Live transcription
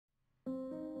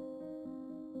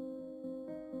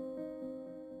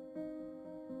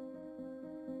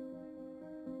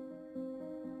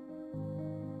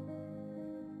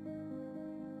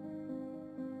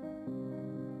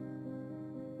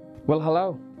Well,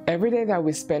 hello. Every day that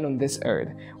we spend on this earth,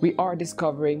 we are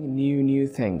discovering new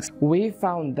things. We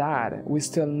found that we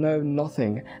still know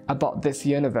nothing about this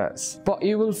universe. But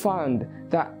you will find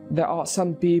that there are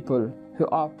some people who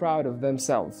are proud of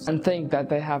themselves and think that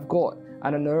they have got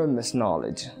an enormous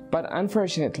knowledge. But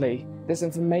unfortunately, this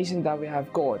information that we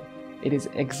have got, it is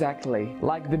exactly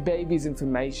like the baby's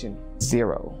information,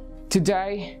 zero.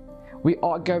 Today, we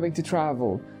are going to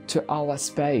travel to outer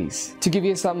space to give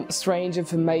you some strange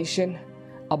information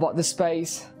about the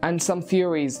space and some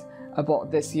theories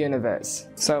about this universe.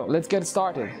 So let's get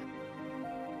started.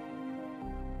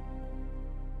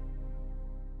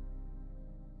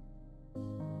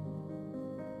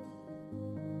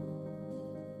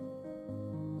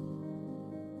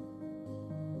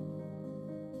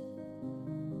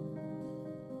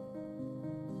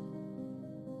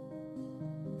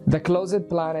 The closest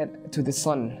planet to the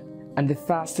Sun and the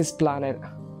fastest planet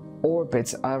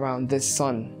orbits around this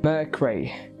Sun,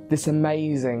 Mercury, this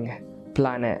amazing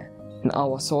planet in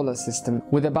our solar system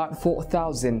with about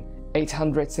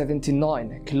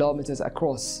 4,879 kilometers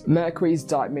across. Mercury's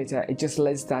diameter is just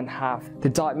less than half the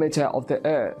diameter of the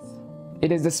Earth.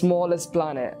 It is the smallest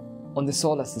planet on the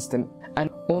solar system, and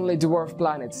only dwarf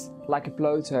planets like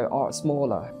Pluto are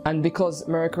smaller. And because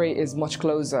Mercury is much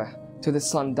closer to the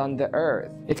Sun than the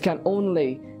Earth, it can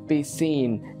only be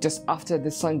seen just after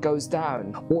the sun goes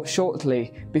down or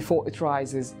shortly before it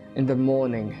rises in the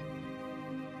morning.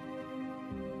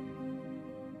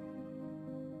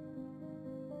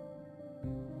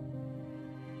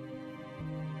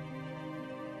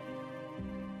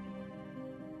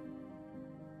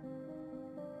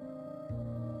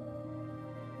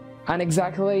 And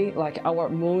exactly like our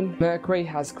moon, Mercury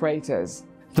has craters.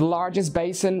 The largest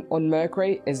basin on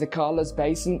Mercury is the Carlos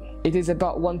Basin. It is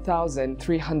about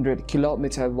 1,300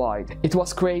 kilometers wide. It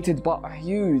was created by a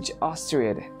huge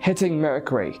asteroid hitting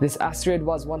Mercury. This asteroid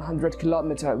was 100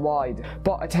 kilometers wide,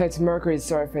 but it hit Mercury's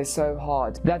surface so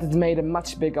hard that it made a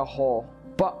much bigger hole.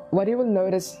 But what you will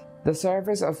notice, the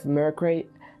surface of Mercury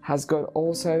has got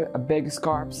also a big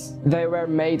scarps. They were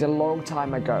made a long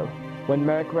time ago. When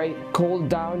Mercury cooled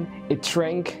down, it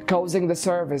shrank, causing the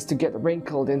surface to get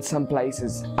wrinkled in some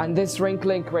places, and this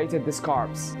wrinkling created the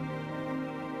scarps.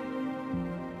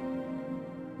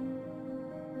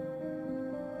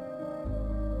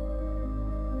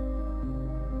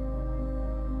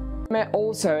 There is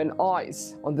also an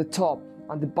ice on the top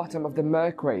and the bottom of the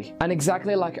Mercury, and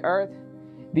exactly like Earth,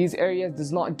 these areas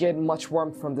does not get much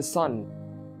warmth from the sun.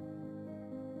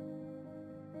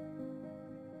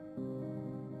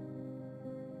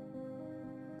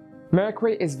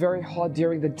 Mercury is very hot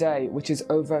during the day, which is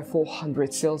over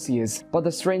 400 Celsius. But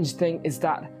the strange thing is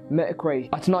that Mercury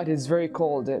at night is very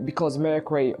cold because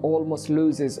Mercury almost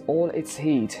loses all its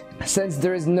heat, since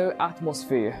there is no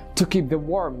atmosphere to keep the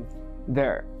warmth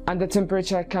there. And the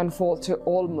temperature can fall to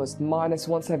almost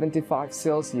 -175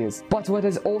 Celsius. But what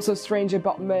is also strange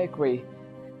about Mercury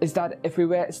is that if we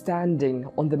were standing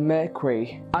on the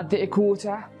Mercury at the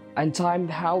equator, and timed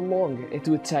how long it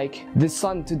would take the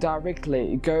sun to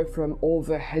directly go from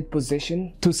overhead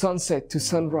position to sunset to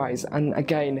sunrise and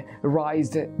again rise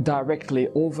directly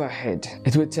overhead,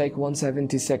 it would take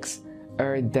 176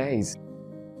 Earth days.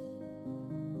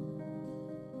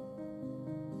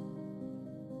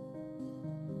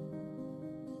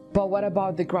 But what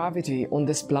about the gravity on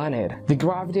this planet? The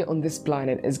gravity on this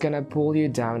planet is gonna pull you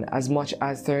down as much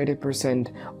as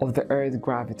 30% of the Earth's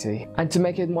gravity. And to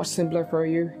make it much simpler for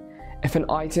you, if an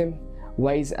item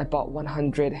weighs about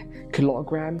 100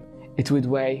 kilograms, it would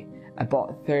weigh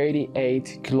about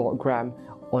 38 kilograms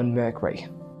on Mercury.